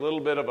A little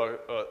bit of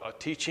a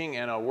teaching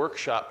and a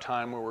workshop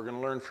time where we're going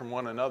to learn from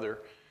one another.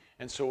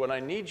 And so what I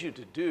need you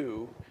to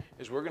do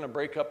is we're going to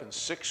break up in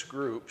 6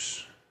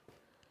 groups.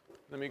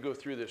 Let me go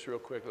through this real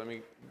quick. Let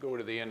me go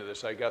to the end of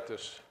this. I got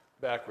this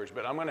backwards.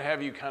 But I'm going to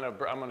have you I'm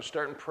going to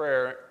start in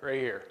prayer right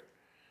here.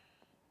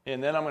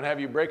 And then I'm going to have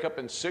you break up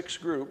in 6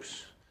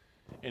 groups.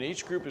 And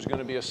each group is going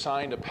to be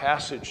assigned a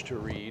passage to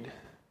read.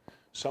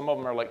 Some of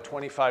them are like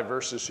 25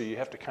 verses, so you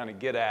have to kind of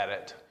get at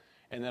it.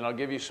 And then I'll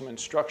give you some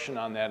instruction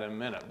on that in a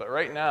minute. But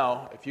right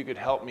now, if you could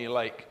help me,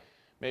 like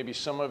maybe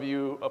some of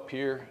you up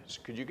here,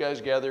 could you guys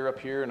gather up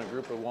here in a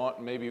group of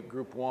 1, maybe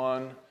group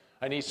 1?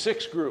 I need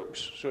 6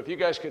 groups. So if you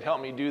guys could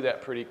help me do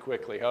that pretty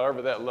quickly,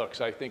 however that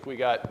looks. I think we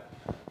got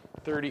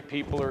 30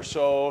 people or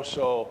so.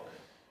 So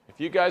if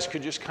you guys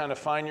could just kind of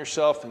find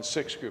yourself in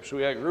 6 groups. So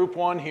we got group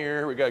 1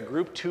 here. We got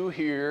group 2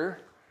 here.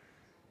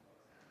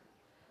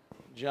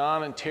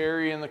 John and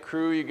Terry and the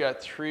crew, you got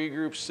 3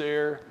 groups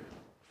there.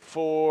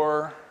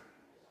 4.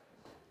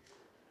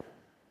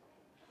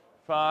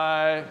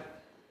 5.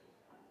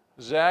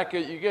 Zach,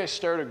 you guys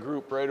start a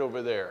group right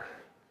over there.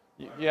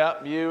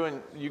 Yeah, you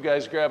and you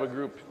guys grab a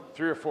group,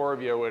 3 or 4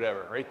 of you or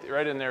whatever,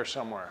 right in there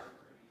somewhere.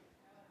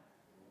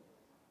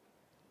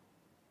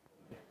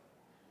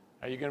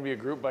 Are you going to be a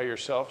group by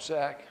yourself,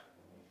 Zach?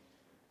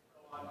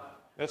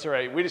 That's all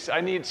right.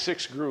 I need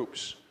 6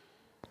 groups.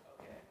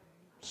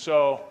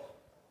 So,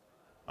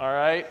 all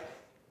right.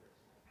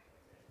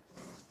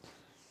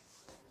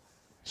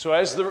 So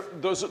as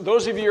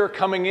those of you are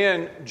coming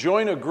in,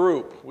 join a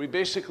group. We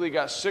basically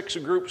got 6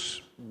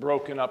 groups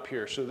broken up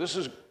here. So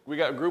we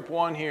got group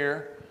 1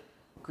 here,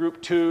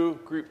 group 2,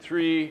 group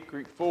 3,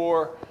 group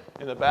 4.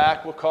 In the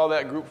back, we'll call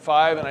that group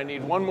 5, and I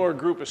need one more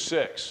group of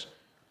 6.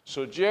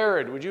 So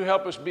Jared, would you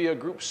help us be a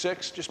group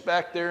 6 just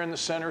back there in the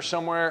center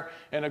somewhere?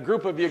 And a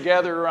group of you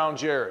gather around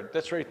Jared.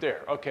 That's right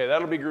there. Okay,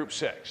 that'll be group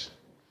 6.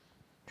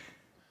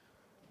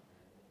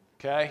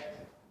 Okay?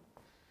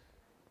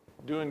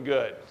 Doing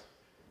good.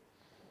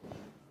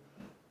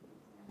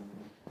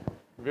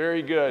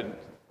 Very good.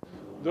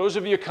 Those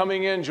of you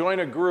coming in, join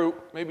a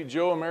group. Maybe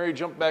Joe and Mary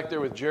jump back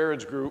there with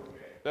Jared's group.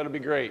 That'll be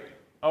great.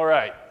 All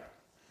right.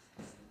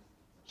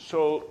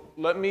 So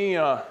let me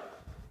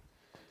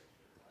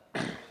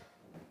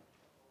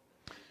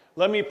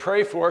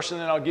pray for us, and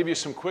then I'll give you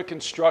some quick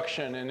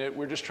instruction. And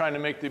we're just trying to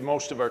make the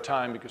most of our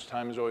time because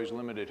time is always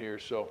limited here.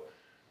 So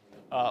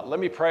let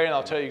me pray, and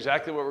I'll tell you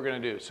exactly what we're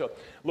going to do. So,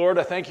 Lord,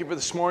 I thank you for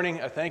this morning.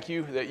 I thank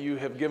you that you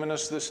have given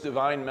us this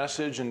divine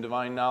message and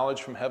divine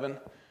knowledge from heaven.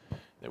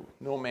 That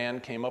no man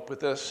came up with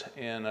this,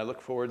 and I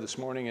look forward this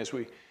morning as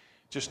we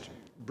just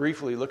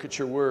briefly look at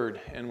your word,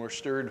 and we're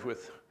stirred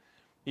with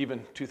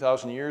even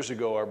 2,000 years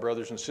ago, our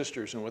brothers and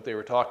sisters and what they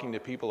were talking to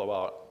people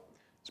about.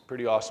 It's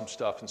pretty awesome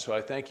stuff, and so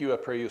I thank you. I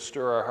pray you'll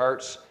stir our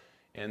hearts,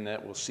 and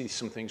that we'll see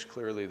some things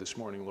clearly this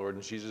morning, Lord,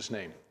 in Jesus'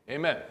 name.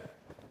 Amen.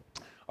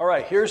 All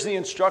right, here's the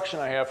instruction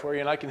I have for you,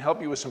 and I can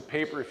help you with some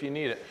paper if you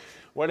need it.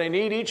 What I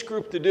need each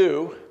group to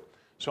do,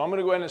 so I'm going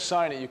to go ahead and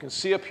assign it. You can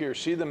see up here,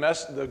 see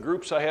the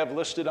groups I have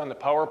listed on the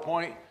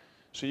PowerPoint.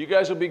 So you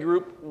guys will be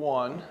group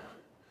 1,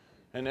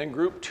 and then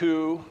group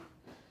 2.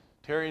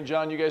 Terry and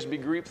John, you guys will be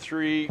group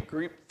 3,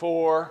 group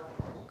 4,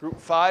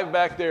 group 5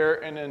 back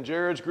there, and then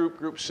Jared's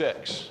group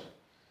 6.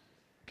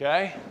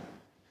 Okay?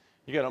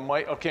 You got a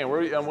mic? Okay,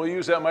 we'll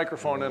use that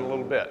microphone in a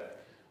little bit.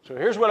 So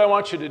here's what I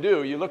want you to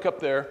do. You look up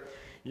there.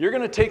 You're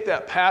going to take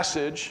that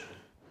passage.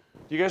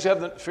 Do you guys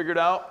have that figured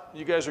out?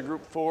 You guys are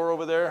group 4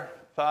 over there?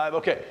 5?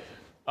 Okay.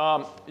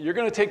 You're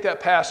going to take that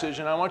passage,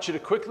 and I want you to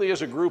quickly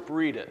as a group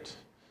read it.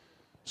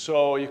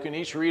 So you can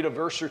each read a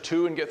verse or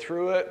 2 and get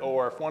through it,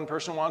 or if one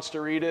person wants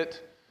to read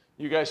it,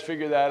 you guys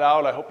figure that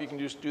out. I hope you can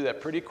just do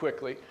that pretty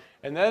quickly.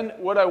 And then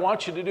what I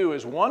want you to do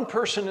is one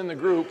person in the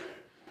group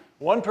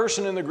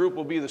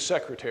will be the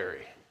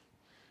secretary.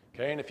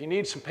 Okay, and if you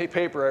need some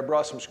paper, I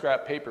brought some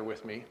scrap paper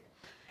with me.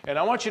 And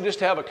I want you just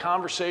to have a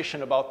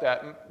conversation about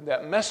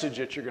that message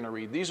that you're going to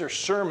read. These are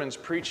sermons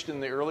preached in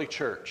the early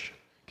church.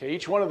 Okay,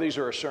 each one of these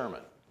are a sermon.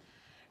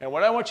 And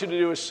what I want you to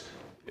do is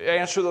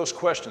answer those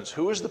questions.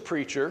 Who is the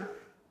preacher?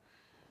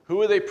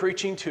 Who are they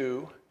preaching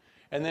to?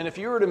 And then if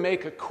you were to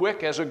make a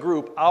quick, as a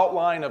group,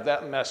 outline of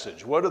that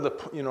message, what are the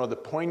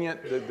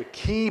poignant, the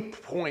key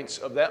points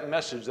of that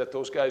message that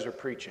those guys are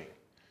preaching?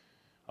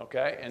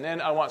 Okay, and then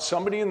I want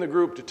somebody in the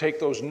group to take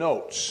those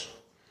notes.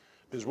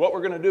 Because what we're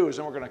going to do is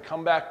then we're going to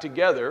come back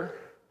together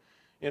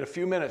in a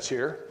few minutes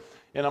here,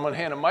 and I'm going to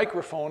hand a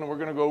microphone, and we're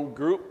going to go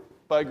group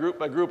by group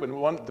by group, and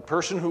the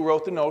person who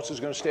wrote the notes is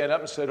going to stand up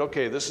and say,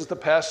 okay, this is the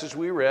passage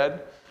we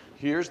read,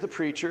 here's the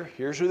preacher,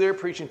 here's who they're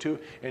preaching to,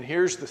 and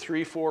here's the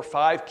 3, 4,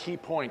 5 key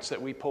points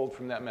that we pulled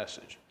from that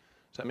message.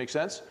 Does that make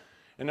sense?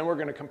 And then we're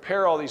going to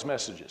compare all these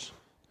messages.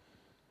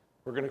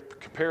 We're going to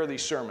compare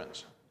these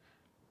sermons.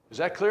 Is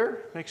that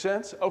clear? Make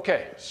sense?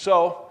 Okay,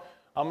 so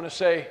I'm going to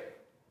say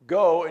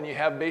go, and you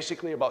have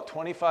basically about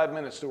 25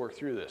 minutes to work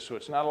through this, so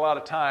it's not a lot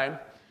of time.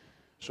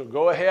 So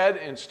go ahead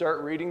and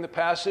start reading the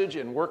passage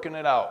and working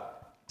it out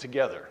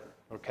together,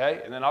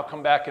 okay? And then I'll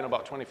come back in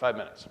about 25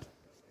 minutes.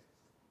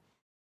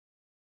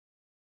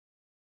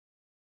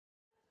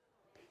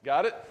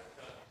 Got it?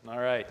 All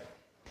right.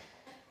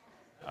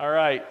 All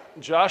right.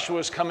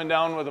 Joshua's coming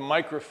down with a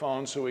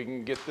microphone so we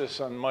can get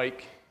this on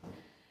mic.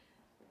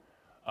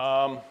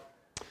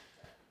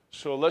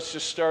 So let's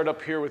just start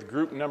up here with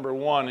group number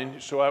 1.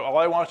 And so all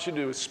I want you to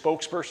do is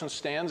spokesperson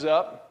stands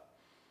up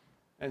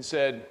and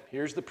said,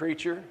 here's the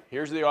preacher,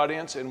 here's the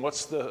audience, and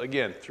what's the,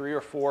 again, 3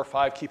 or 4 or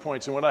 5 key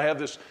points. And when I have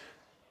this,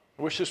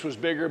 I wish this was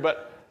bigger,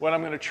 but what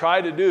I'm going to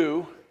try to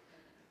do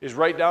is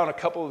write down a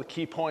couple of the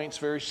key points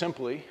very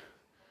simply.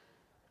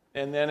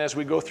 And then as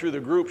we go through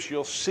the groups,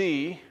 you'll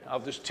see, I'll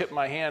just tip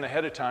my hand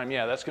ahead of time.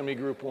 Yeah, that's going to be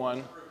group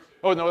 1.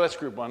 Oh, no, that's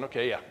group 1.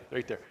 Okay, yeah,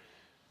 right there.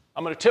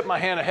 I'm going to tip my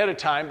hand ahead of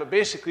time, but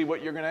basically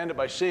what you're going to end up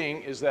by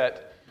seeing is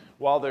that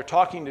while they're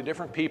talking to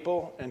different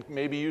people and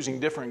maybe using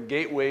different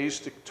gateways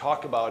to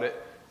talk about it,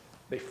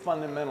 they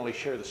fundamentally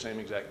share the same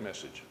exact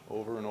message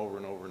over and over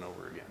and over and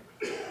over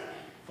again,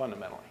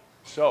 fundamentally.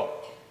 So,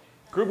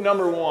 group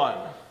number 1.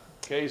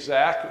 Okay,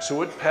 Zach, so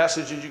what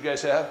passage did you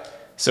guys have?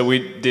 So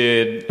we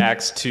did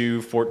Acts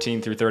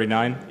 2:14 through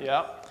 39.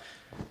 Yeah.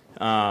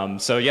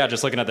 So yeah,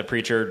 just looking at the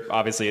preacher,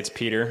 obviously it's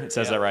Peter. It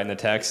says that right in the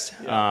text.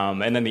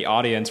 And then the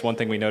audience, one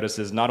thing we noticed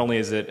is not only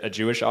is it a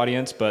Jewish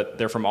audience, but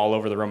they're from all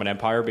over the Roman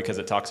Empire because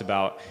it talks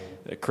about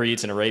the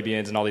Cretes and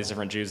Arabians and all these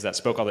different Jews that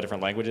spoke all the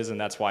different languages. And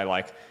that's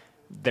why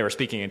they were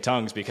speaking in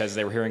tongues because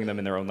they were hearing them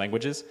in their own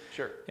languages.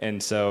 Sure.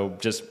 And so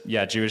just,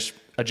 a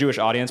Jewish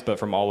audience, but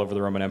from all over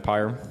the Roman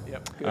Empire.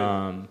 Yep.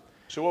 Good.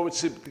 So what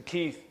was the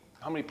key,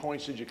 how many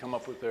points did you come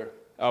up with there?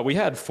 We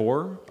had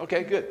 4.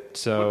 Okay, good.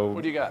 So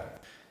what do you got?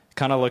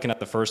 Kind of looking at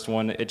the first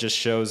one, it just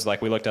shows,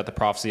 we looked at the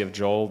prophecy of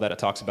Joel that it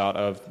talks about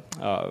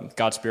of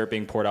God's Spirit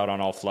being poured out on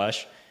all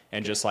flesh,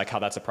 and just how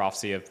that's a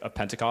prophecy of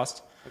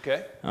Pentecost.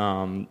 Okay.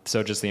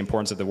 So just the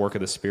importance of the work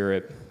of the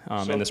Spirit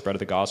and the spread of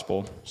the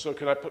gospel. So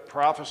could I put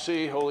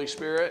prophecy, Holy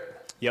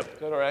Spirit? Yep. Is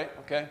that all right?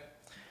 Okay.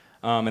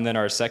 And then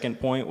our second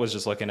point was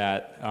just looking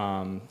at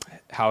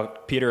how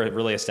Peter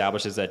really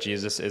establishes that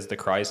Jesus is the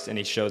Christ, and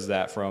he shows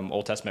that from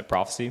Old Testament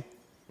prophecy.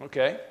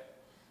 Okay.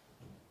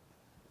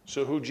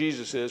 So who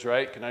Jesus is,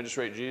 right? Can I just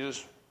write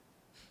Jesus?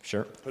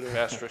 Sure. Put an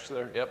asterisk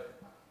there.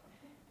 Yep.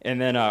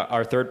 And then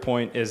our third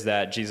point is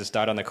that Jesus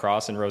died on the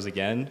cross and rose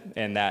again,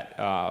 and that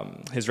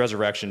his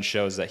resurrection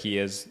shows that he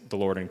is the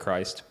Lord in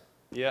Christ.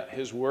 Yeah,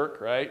 his work,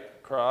 right?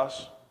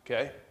 Cross.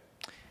 Okay.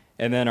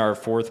 And then our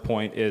fourth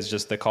point is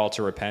just the call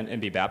to repent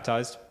and be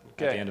baptized at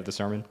the end of the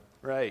sermon.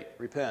 Right.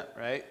 Repent,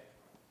 right?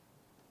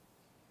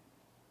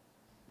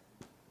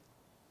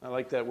 I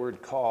like that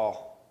word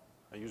call.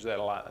 I use that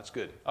a lot. That's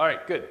good. All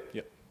right, good.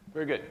 Yep.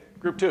 Very good.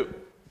 Group 2.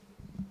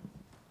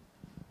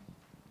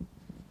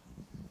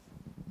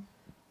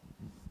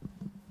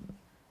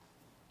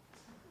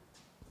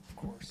 Of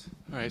course.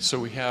 All right, so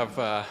we have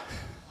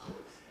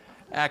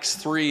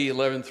Acts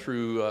 3:11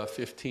 through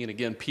 15.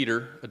 Again,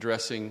 Peter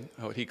addressing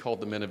what he called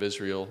the men of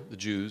Israel, the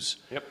Jews.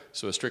 Yep.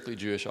 So a strictly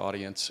Jewish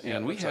audience. Yeah,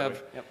 and we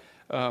have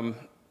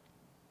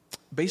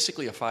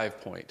basically a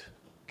 5-point.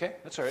 Okay,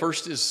 that's all right.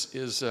 First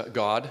is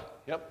God.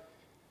 Yep.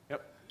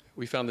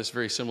 We found this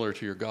very similar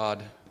to your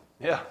God.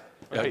 Yeah.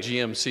 Right.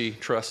 GMC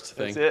trust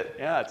thing. That's it.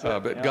 Yeah, that's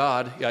it. But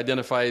God, he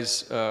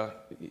identifies,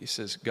 he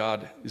says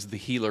God is the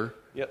healer.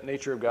 Yep,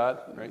 nature of God,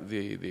 right?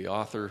 The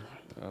author,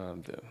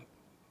 the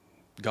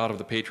God of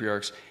the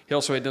patriarchs. He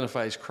also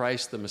identifies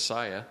Christ, the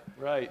Messiah.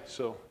 Right,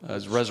 so.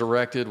 As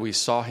resurrected. We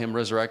saw him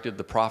resurrected,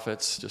 the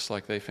prophets, just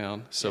like they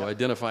found. So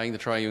identifying the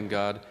triune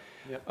God.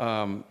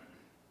 Yep.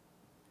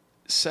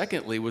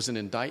 Secondly was an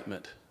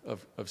indictment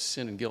of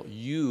sin and guilt.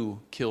 You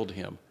killed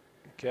him.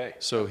 Okay.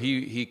 So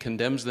he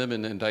condemns them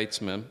and indicts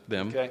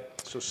them. Okay.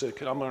 So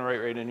I'm going to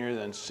write right in here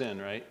then sin,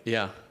 right?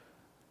 Yeah.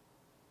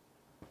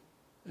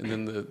 And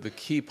then the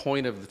key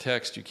point of the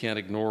text, you can't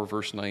ignore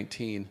verse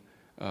 19.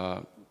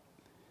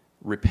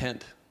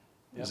 Repent.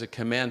 There's a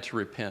command to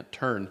repent,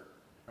 turn.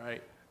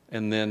 Right.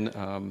 And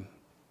then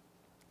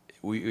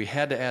we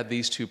had to add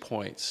these 2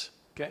 points.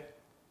 Okay.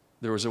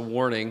 There was a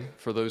warning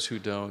for those who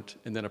don't,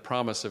 and then a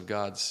promise of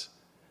God's,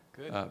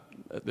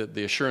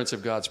 the assurance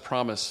of God's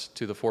promise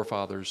to the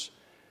forefathers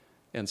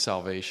and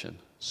salvation.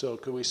 So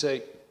could we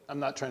say, I'm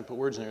not trying to put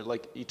words in there,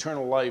 like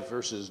eternal life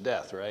versus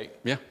death, right?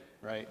 Yeah.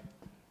 Right.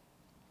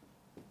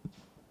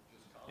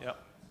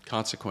 Yep.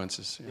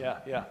 Consequences.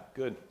 Yeah.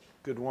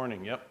 Good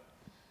warning, yep.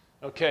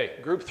 Okay,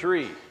 group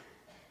 3.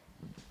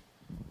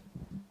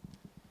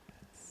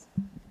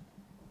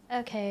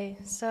 Okay,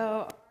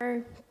 so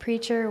our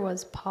preacher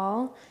was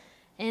Paul,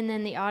 and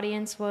then the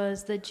audience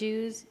was the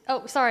Jews.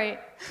 Oh, sorry,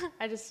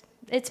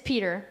 it's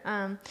Peter.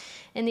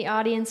 And the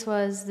audience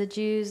was the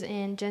Jews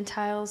and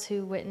Gentiles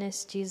who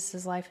witnessed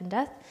Jesus' life and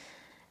death.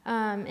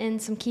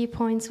 And some key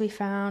points we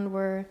found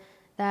were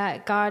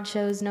that God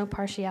shows no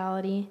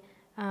partiality.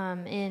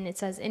 And it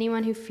says,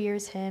 anyone who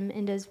fears him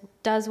and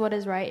does what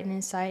is right in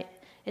his sight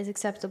is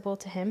acceptable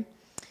to him.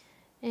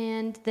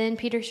 And then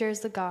Peter shares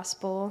the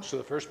gospel. So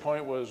the first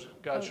point was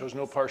God shows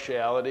no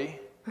partiality.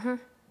 Uh-huh.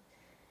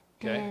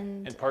 Okay.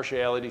 And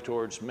partiality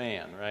towards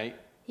man, right?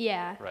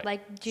 Yeah, right.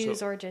 like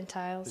Jews or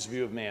Gentiles. This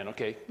view of man,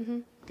 okay. Mm-hmm.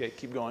 Okay,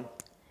 keep going.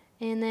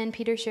 And then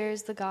Peter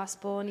shares the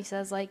gospel, and he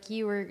says, like,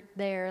 you were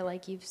there,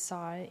 like, you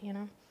saw it, you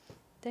know.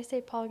 Did I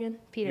say Paul again?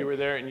 Peter. You were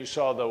there and you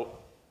saw the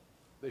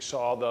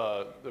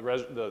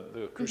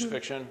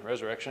crucifixion,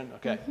 resurrection.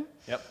 Okay.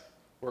 Yep.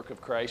 Work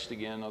of Christ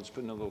again. I'll just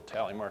put in a little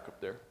tally mark up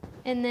there.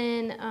 And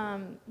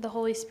then the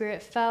Holy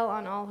Spirit fell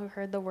on all who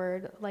heard the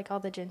word, like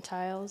all the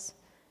Gentiles.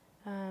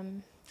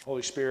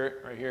 Holy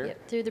Spirit right here.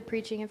 Yep, through the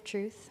preaching of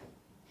truth.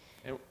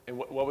 And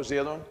what was the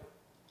other one?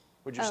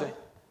 What'd you say?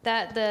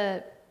 That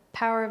the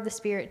power of the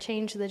Spirit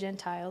changed the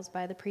Gentiles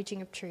by the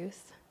preaching of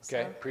truth.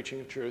 Okay, So, preaching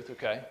of truth.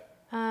 Okay.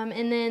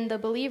 and then the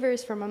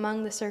believers from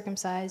among the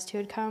circumcised who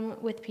had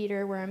come with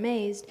Peter were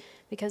amazed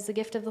because the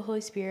gift of the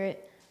Holy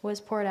Spirit was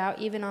poured out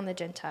even on the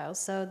Gentiles.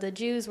 So the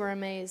Jews were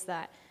amazed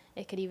that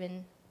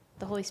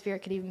the Holy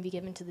Spirit could even be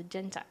given to the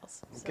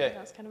Gentiles. So Okay.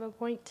 that was kind of a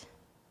point.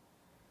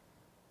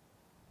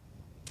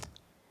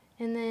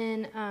 And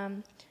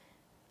then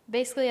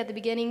basically at the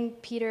beginning,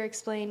 Peter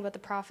explained what the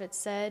prophets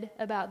said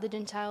about the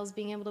Gentiles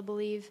being able to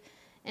believe,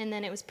 and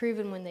then it was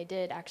proven when they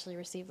did actually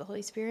receive the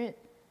Holy Spirit.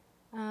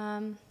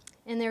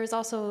 And there was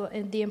also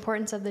the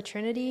importance of the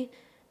Trinity,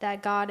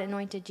 that God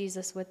anointed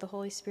Jesus with the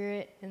Holy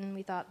Spirit, and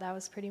we thought that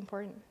was pretty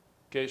important.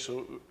 Okay,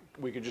 so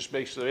we could just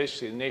basically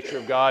the nature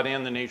of God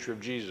and the nature of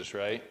Jesus,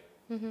 right?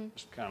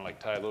 Just kind of like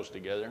tie those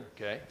together.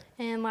 Okay.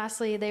 And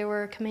lastly, they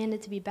were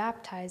commanded to be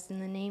baptized in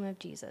the name of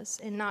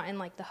Jesus, and not in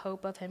like the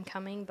hope of him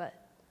coming, but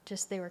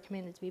just they were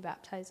commanded to be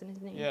baptized in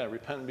his name. Yeah,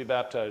 repent and be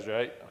baptized,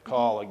 right? A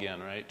call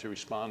again, right? To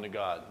respond to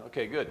God.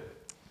 Okay, good.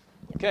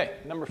 Okay,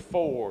 number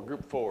 4,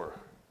 group 4.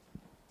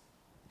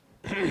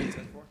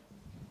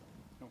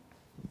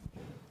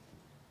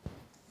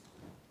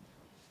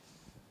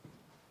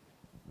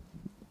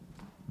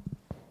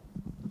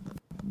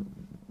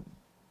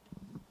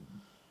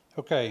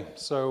 Okay,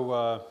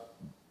 so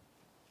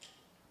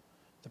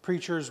the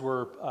preachers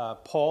were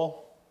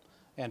Paul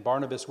and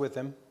Barnabas with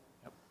him,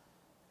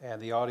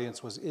 and the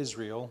audience was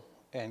Israel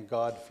and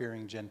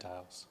God-fearing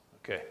Gentiles.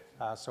 Okay.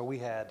 So we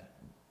had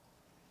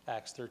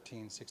Acts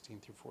 13, 16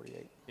 through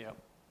 48. Yep.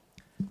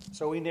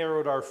 So we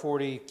narrowed our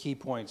 40 key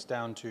points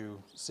down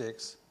to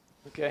 6.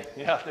 Okay,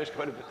 yeah, there's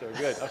quite a bit there.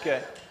 Good.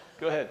 Okay,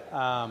 go ahead.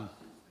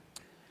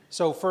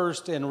 So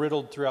first, and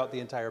riddled throughout the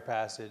entire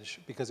passage,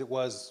 because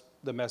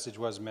the message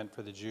was meant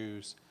for the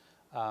Jews,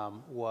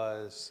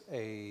 was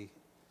a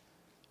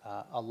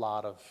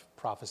lot of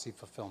prophecy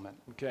fulfillment.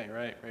 Okay,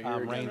 right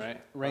here again,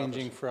 right?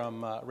 Ranging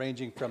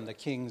from the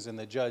kings and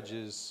the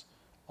judges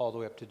all the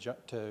way up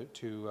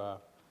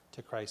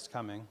to Christ's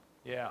coming.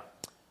 Yeah.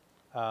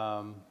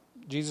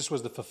 Jesus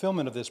was the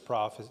fulfillment of these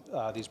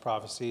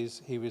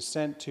prophecies. He was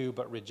sent to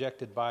but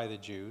rejected by the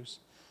Jews,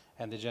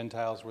 and the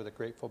Gentiles were the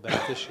grateful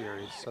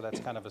beneficiaries. So that's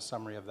kind of a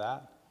summary of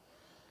that.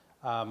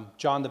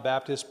 John the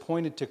Baptist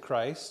pointed to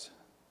Christ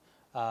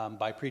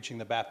by preaching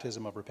the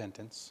baptism of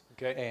repentance,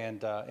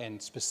 and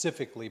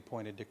specifically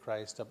pointed to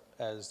Christ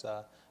as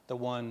the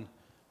one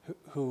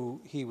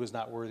who he was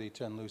not worthy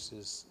to unloose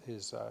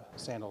his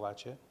sandal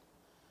latchet.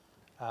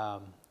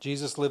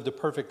 Jesus lived a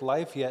perfect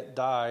life, yet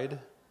died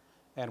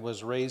and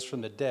was raised from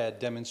the dead,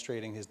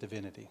 demonstrating his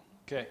divinity.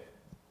 Okay.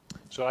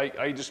 So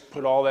I just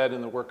put all that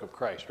in the work of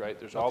Christ, right?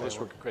 There's all this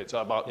work of Christ. It's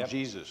all about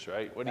Jesus,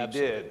 right? What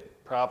Absolutely. he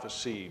did,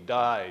 prophecy,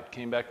 died,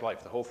 came back to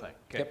life, the whole thing.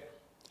 Okay. Yep.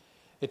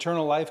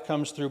 Eternal life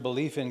comes through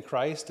belief in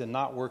Christ and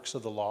not works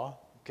of the law.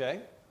 Okay.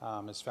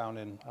 It's found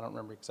in, I don't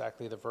remember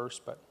exactly the verse,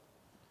 but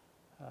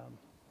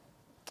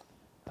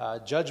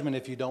judgment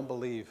if you don't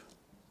believe.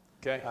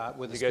 Okay.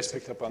 With you guys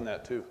picked up on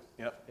that too.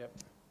 Yep.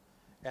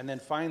 And then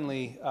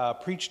finally,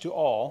 preach to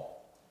all,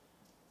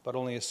 but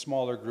only a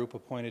smaller group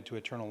appointed to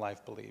eternal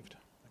life believed.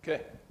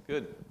 Okay,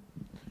 good.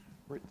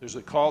 There's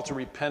a call to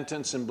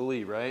repentance and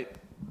believe, right?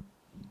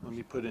 Let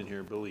me put in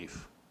here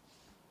belief.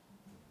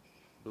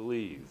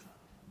 Believe.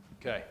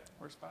 Okay.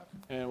 Where's 5?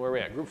 And where are we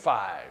at? Group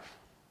 5.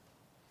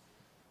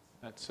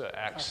 That's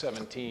Acts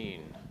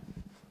 17.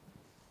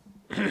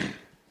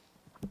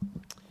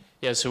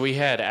 Yeah, so we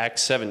had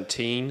Acts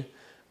 17,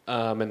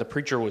 and the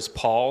preacher was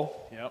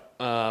Paul. Yep.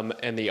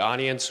 And the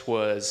audience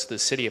was the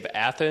city of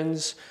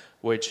Athens,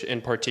 which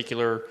in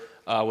particular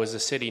was a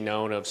city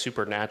known of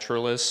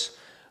supernaturalists.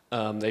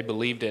 They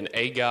believed in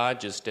a God,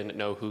 just didn't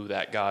know who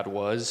that God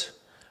was.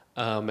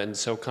 And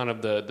so kind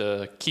of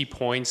the key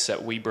points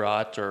that we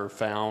brought or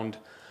found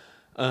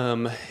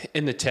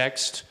in the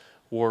text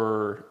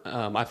were,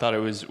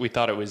 we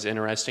thought it was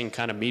interesting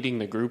kind of meeting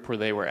the group where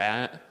they were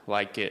at.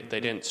 They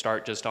didn't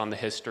start just on the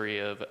history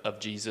of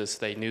Jesus.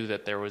 They knew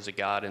that there was a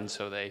God, and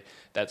so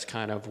that's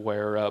kind of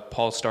where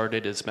Paul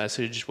started his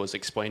message, was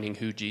explaining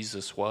who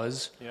Jesus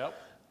was. Yep.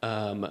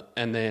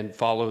 And then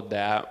followed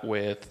that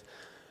with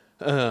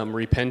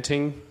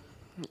repenting,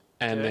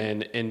 and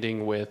then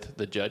ending with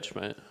the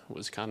judgment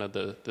was kind of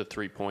the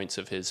 3 points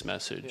of his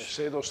message. Yeah,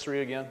 say those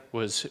 3 again.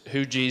 Was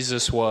who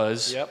Jesus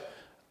was,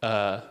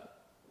 Yep.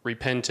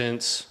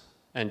 Repentance,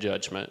 and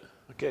judgment.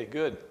 Okay,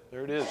 good.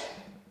 There it is.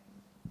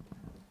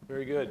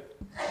 Very good.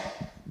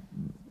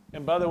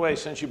 And by the way,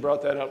 since you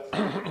brought that up,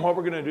 what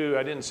we're going to do,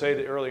 I didn't say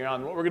it earlier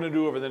on, what we're going to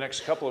do over the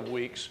next couple of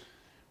weeks,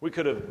 we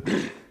could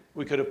have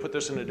We could have put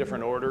this in a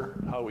different order,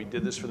 how we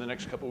did this for the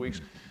next couple of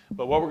weeks.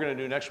 But what we're going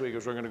to do next week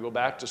is we're going to go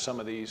back to some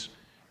of these,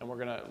 and we're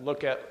going to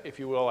look at, if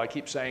you will, I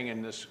keep saying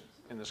in this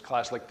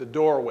class, like the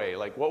doorway,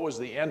 like what was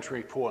the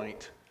entry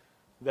point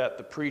that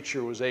the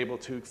preacher was able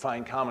to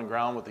find common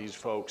ground with these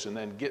folks and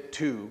then get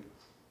to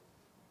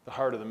the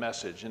heart of the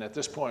message. And at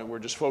this point, we're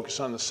just focused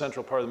on the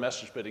central part of the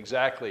message, but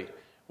exactly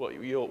what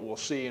we'll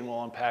see and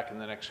we'll unpack in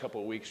the next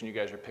couple of weeks, and you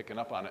guys are picking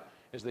up on it,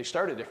 is they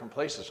start at different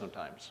places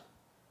sometimes.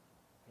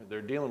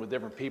 They're dealing with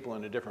different people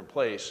in a different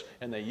place,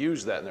 and they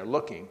use that, and they're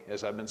looking,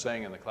 as I've been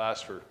saying in the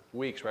class for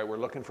weeks, right? We're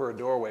looking for a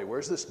doorway.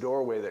 Where's this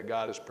doorway that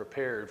God has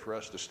prepared for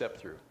us to step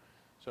through?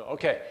 So,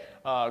 okay,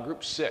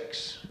 group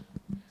 6.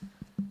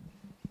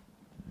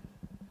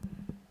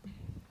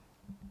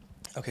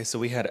 Okay, so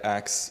we had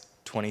Acts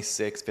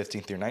 26,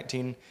 15 through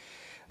 19.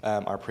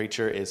 Our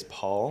preacher is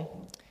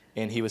Paul,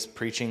 and he was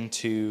preaching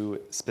to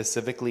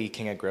specifically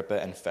King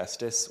Agrippa and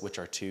Festus, which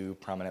are 2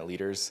 prominent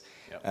leaders,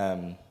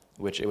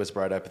 which it was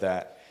brought up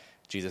that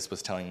Jesus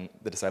was telling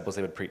the disciples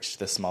they would preach to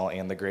the small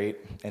and the great,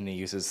 and he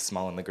uses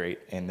small and the great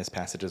in this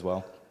passage as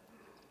well.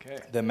 Okay.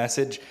 The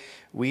message,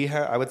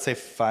 I would say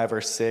 5 or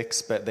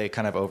 6, but they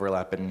kind of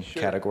overlap in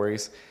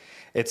categories.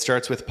 It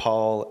starts with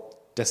Paul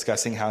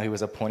discussing how he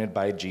was appointed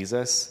by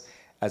Jesus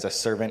as a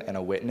servant and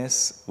a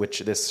witness, which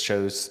this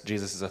shows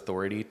Jesus'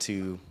 authority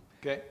to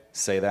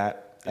say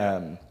that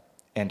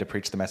and to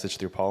preach the message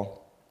through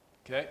Paul.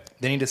 Okay.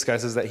 Then he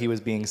discusses that he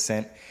was being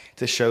sent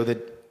to show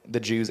the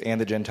Jews and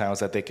the Gentiles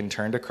that they can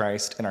turn to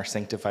Christ and are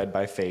sanctified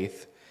by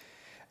faith.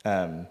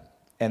 And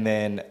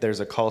then there's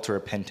a call to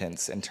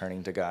repentance and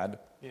turning to God.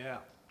 Yeah.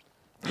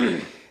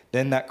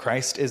 Then that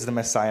Christ is the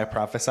Messiah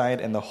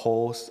prophesied in the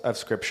whole of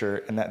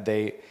Scripture, and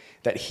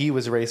that he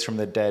was raised from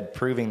the dead,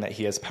 proving that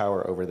he has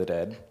power over the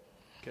dead.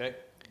 Okay.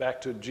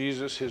 Back to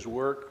Jesus, his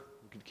work.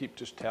 We could keep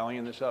just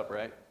tallying this up,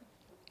 right?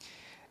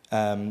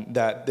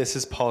 That this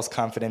is Paul's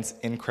confidence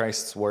in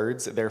Christ's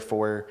words,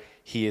 therefore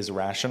he is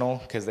rational,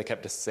 because they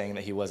kept just saying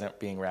that he wasn't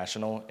being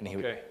rational, and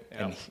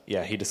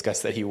he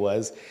discussed that he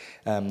was,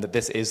 that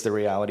this is the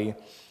reality.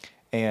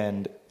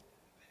 And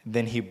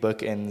then he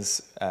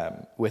bookends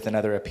with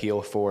another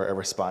appeal for a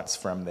response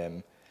from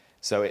them.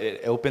 So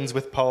it opens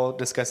with Paul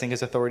discussing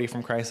his authority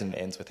from Christ, and it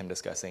ends with him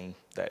discussing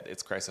that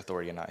it's Christ's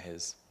authority and not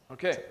his.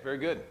 Okay, very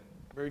good.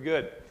 Very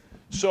good.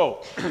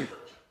 So,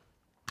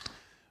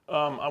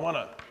 I want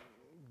to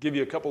give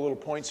you a couple little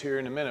points here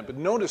in a minute, but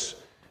notice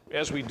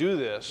as we do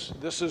this,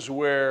 this is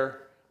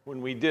where,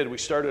 when we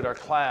started our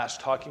class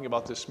talking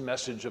about this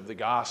message of the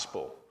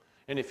gospel.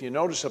 And if you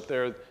notice up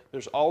there,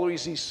 there's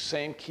always these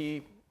same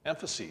key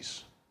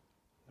emphases,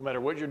 no matter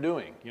what you're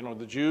doing. You know,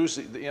 the Jews,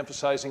 the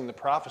emphasizing the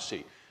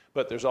prophecy,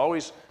 but there's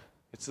always,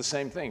 it's the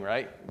same thing,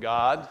 right?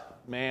 God,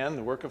 man,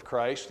 the work of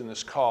Christ, and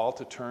this call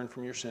to turn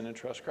from your sin and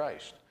trust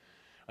Christ.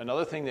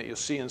 Another thing that you'll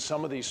see in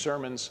some of these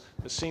sermons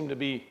that seem to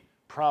be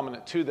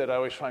prominent too, that I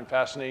always find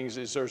fascinating,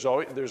 is there's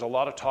a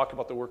lot of talk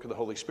about the work of the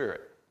Holy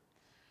Spirit.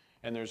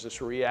 And there's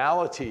this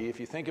reality, if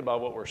you think about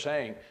what we're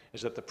saying,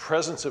 is that the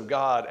presence of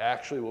God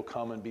actually will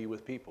come and be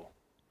with people.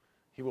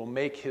 He will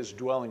make his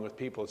dwelling with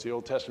people. It's the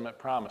Old Testament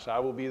promise. I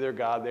will be their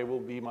God, they will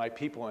be my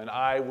people, and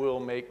I will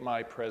make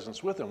my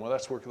presence with them. Well,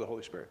 that's the work of the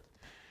Holy Spirit.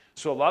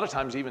 So a lot of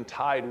times even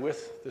tied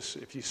with this,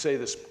 if you say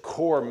this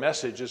core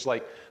message, is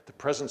like the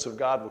presence of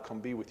God will come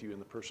be with you in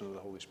the person of the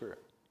Holy Spirit.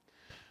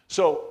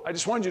 So I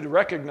just wanted you to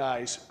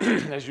recognize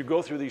as you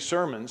go through these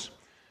sermons,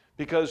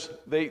 because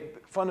they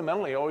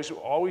fundamentally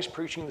always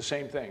preaching the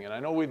same thing. And I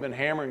know we've been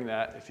hammering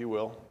that, if you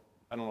will.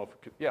 I don't know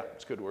if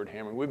it's a good word,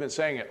 hammering. We've been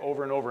saying it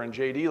over and over in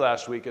JD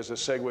last week as a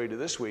segue to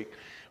this week.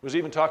 It was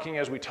even talking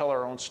as we tell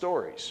our own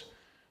stories.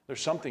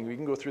 There's something, we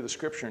can go through the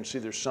scripture and see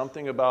there's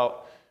something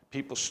about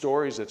people's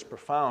stories that's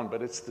profound,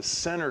 but it's the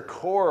center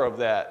core of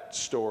that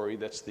story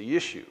that's the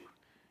issue.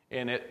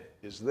 And it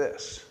is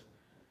this.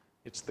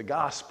 It's the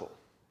gospel.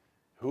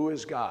 Who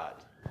is God?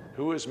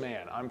 Who is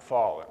man? I'm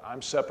fallen.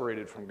 I'm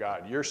separated from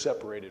God. You're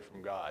separated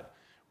from God.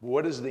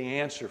 What is the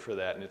answer for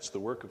that? And it's the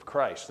work of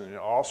Christ. And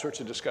all sorts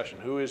of discussion.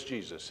 Who is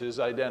Jesus? His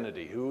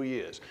identity, who he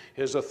is,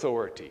 his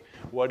authority,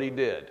 what he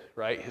did,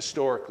 right?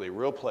 Historically,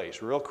 real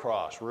place, real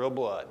cross, real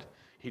blood.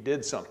 He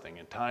did something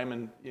in time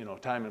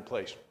and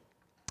place.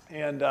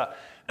 And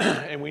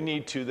we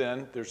need to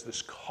then, there's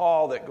this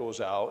call that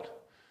goes out.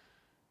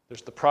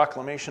 There's the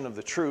proclamation of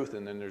the truth,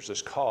 and then there's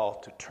this call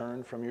to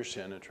turn from your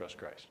sin and trust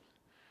Christ.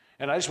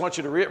 And I just want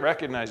you to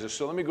recognize this.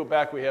 So let me go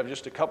back. We have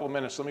just a couple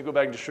minutes. Let me go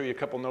back and just show you a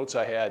couple notes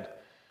I had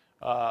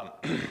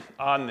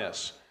on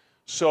this.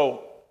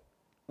 So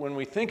when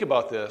we think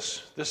about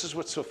this, this is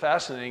what's so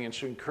fascinating and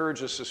should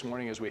encourage us this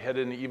morning as we head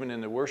in, even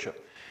into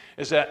worship,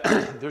 is that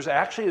there's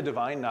actually a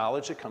divine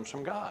knowledge that comes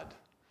from God.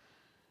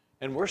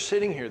 And we're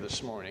sitting here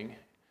this morning,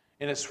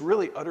 and it's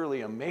really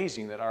utterly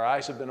amazing that our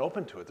eyes have been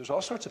opened to it. There's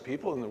all sorts of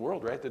people in the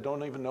world, right, that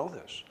don't even know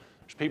this.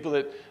 There's people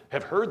that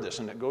have heard this,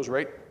 and it goes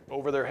right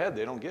over their head.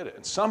 They don't get it.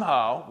 And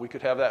somehow, we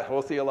could have that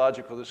whole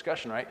theological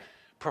discussion, right?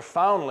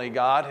 Profoundly,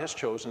 God has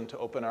chosen to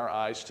open our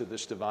eyes to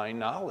this divine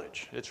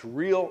knowledge. It's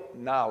real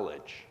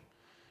knowledge,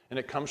 and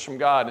it comes from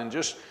God. And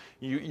just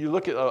You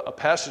look at a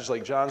passage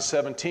like John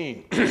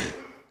 17.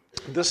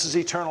 This is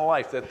eternal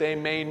life, that they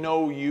may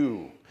know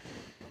you,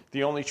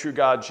 the only true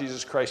God,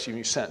 Jesus Christ, whom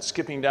you sent.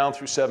 Skipping down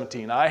through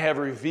 17. I have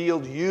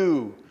revealed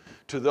you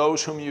to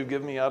those whom you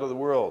give me out of the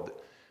world,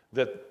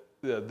 that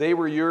they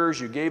were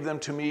yours, you gave them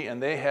to me,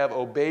 and they have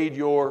obeyed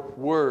your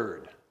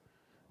word.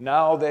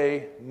 Now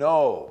they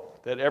know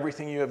that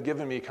everything you have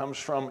given me comes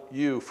from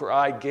you, for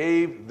I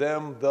gave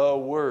them the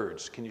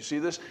words. Can you see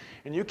this?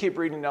 And you keep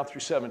reading down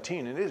through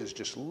 17, and it is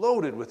just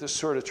loaded with this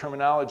sort of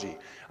terminology.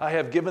 I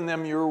have given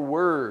them your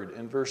word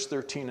in verse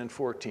 13 and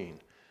 14.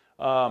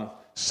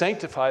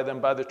 Sanctify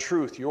them by the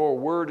truth. Your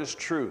word is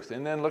truth.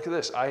 And then look at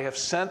this. I have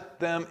sent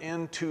them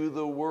into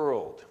the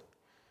world.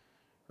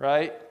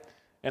 Right?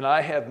 And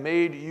I have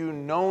made you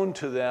known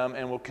to them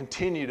and will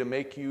continue to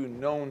make you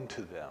known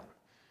to them.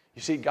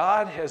 You see,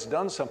 God has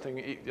done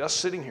something, us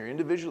sitting here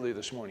individually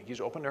this morning,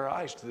 he's opened our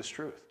eyes to this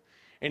truth.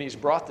 And he's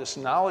brought this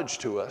knowledge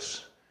to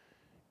us.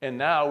 And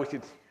now we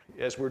could,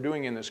 as we're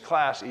doing in this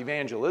class,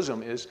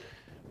 evangelism is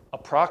a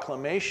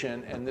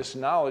proclamation and this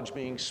knowledge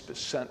being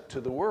sent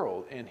to the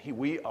world. And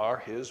we are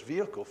his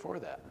vehicle for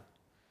that.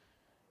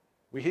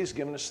 He's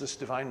given us this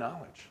divine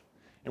knowledge.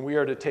 And we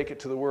are to take it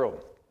to the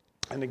world.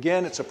 And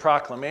again, it's a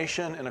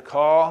proclamation and a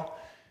call.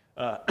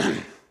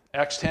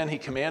 Acts 10, he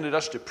commanded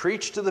us to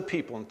preach to the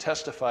people and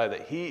testify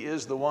that he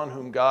is the one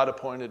whom God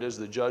appointed as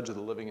the judge of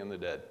the living and the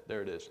dead.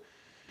 There it is.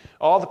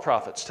 All the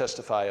prophets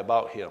testify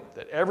about him,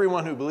 that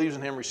everyone who believes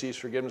in him receives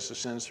forgiveness of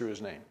sins through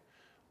his name.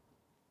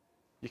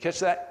 You catch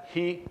that?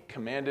 He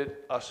commanded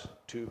us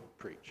to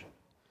preach.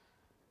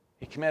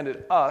 He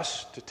commanded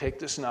us to take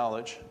this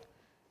knowledge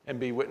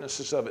and be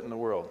witnesses of it in the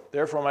world.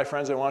 Therefore, my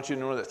friends, I want you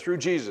to know that through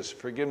Jesus,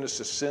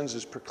 forgiveness of sins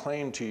is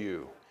proclaimed to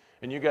you.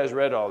 And you guys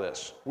read all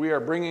this. We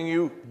are bringing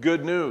you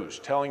good news,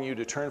 telling you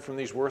to turn from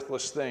these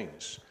worthless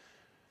things.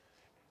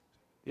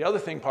 The other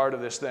thing part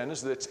of this then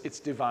is that it's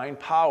divine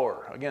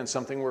power. Again,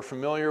 something we're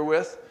familiar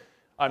with.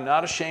 I'm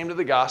not ashamed of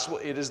the gospel.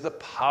 It is the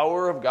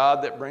power of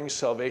God that brings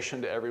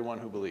salvation to everyone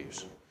who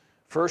believes.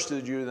 First to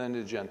the Jew, then to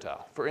the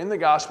Gentile. For in the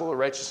gospel, the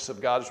righteousness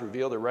of God is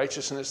revealed, a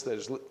righteousness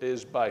that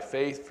is by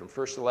faith from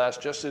first to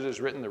last, just as it is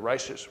written, the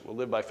righteous will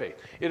live by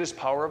faith. It is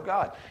power of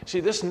God.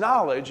 See, this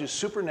knowledge is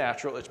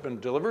supernatural. It's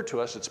been delivered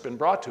to us. It's been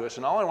brought to us.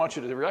 And all I want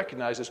you to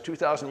recognize is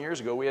 2,000 years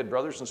ago, we had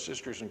brothers and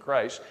sisters in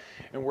Christ,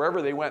 and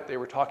wherever they went, they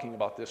were talking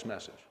about this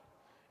message.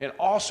 In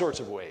all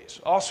sorts of ways,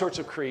 all sorts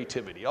of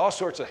creativity, all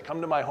sorts of,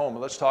 come to my home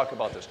and let's talk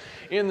about this.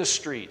 In the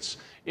streets,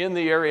 in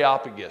the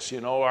Areopagus,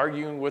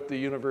 arguing with the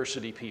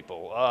university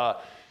people.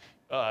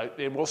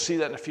 And we'll see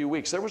that in a few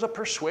weeks. There was a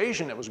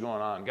persuasion that was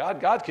going on.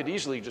 God could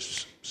easily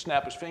just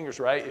snap his fingers,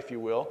 right, if you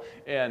will,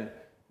 and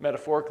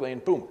metaphorically,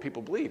 and boom,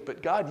 people believe.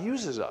 But God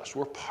uses us.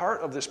 We're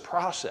part of this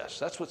process.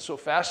 That's what's so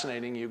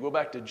fascinating. You go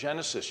back to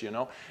Genesis,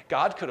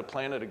 God could have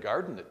planted a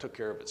garden that took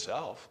care of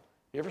itself.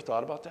 You ever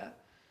thought about that?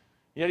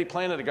 Yet he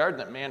planted a garden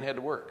that man had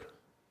to work.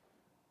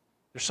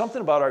 There's something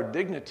about our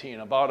dignity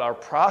and about our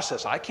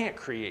process. I can't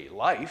create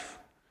life,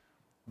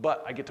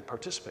 but I get to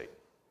participate.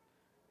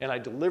 And I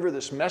deliver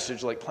this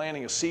message like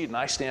planting a seed, and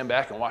I stand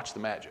back and watch the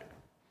magic.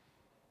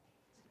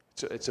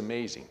 It's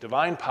amazing.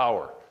 Divine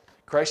power.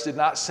 Christ did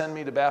not send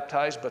me to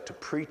baptize, but to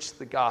preach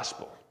the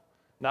gospel,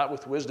 not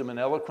with wisdom and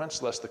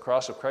eloquence, lest the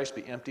cross of Christ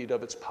be emptied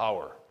of its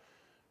power.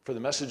 For the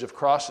message of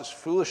cross is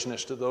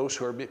foolishness to those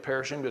who are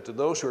perishing, but to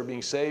those who are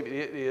being saved,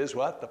 it is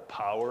what? The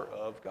power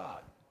of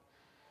God.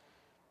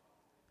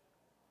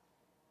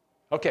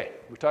 Okay,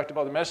 we talked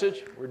about the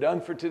message. We're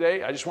done for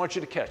today. I just want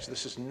you to catch,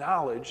 this is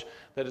knowledge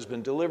that has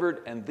been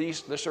delivered, and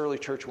this early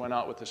church went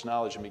out with this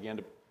knowledge and began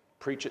to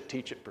preach it,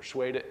 teach it,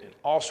 persuade it in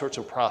all sorts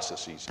of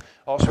processes,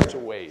 all sorts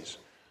of ways.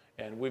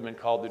 And we've been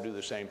called to do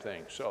the same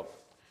thing. So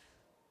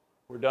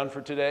we're done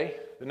for today.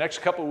 The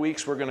next couple of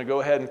weeks, we're going to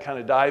go ahead and kind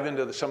of dive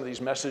into some of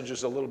these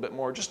messages a little bit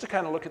more, just to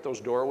kind of look at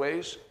those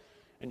doorways.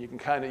 And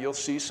you'll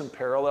see some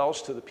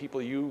parallels to the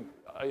people you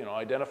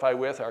identify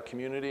with, our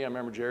community. I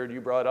remember, Jared,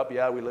 you brought up,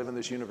 we live in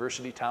this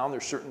university town.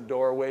 There's certain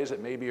doorways that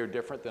maybe are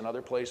different than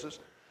other places.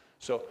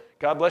 So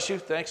God bless you.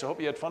 Thanks. I hope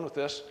you had fun with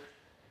this.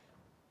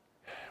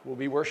 We'll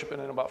be worshiping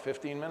in about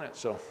 15 minutes.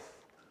 So.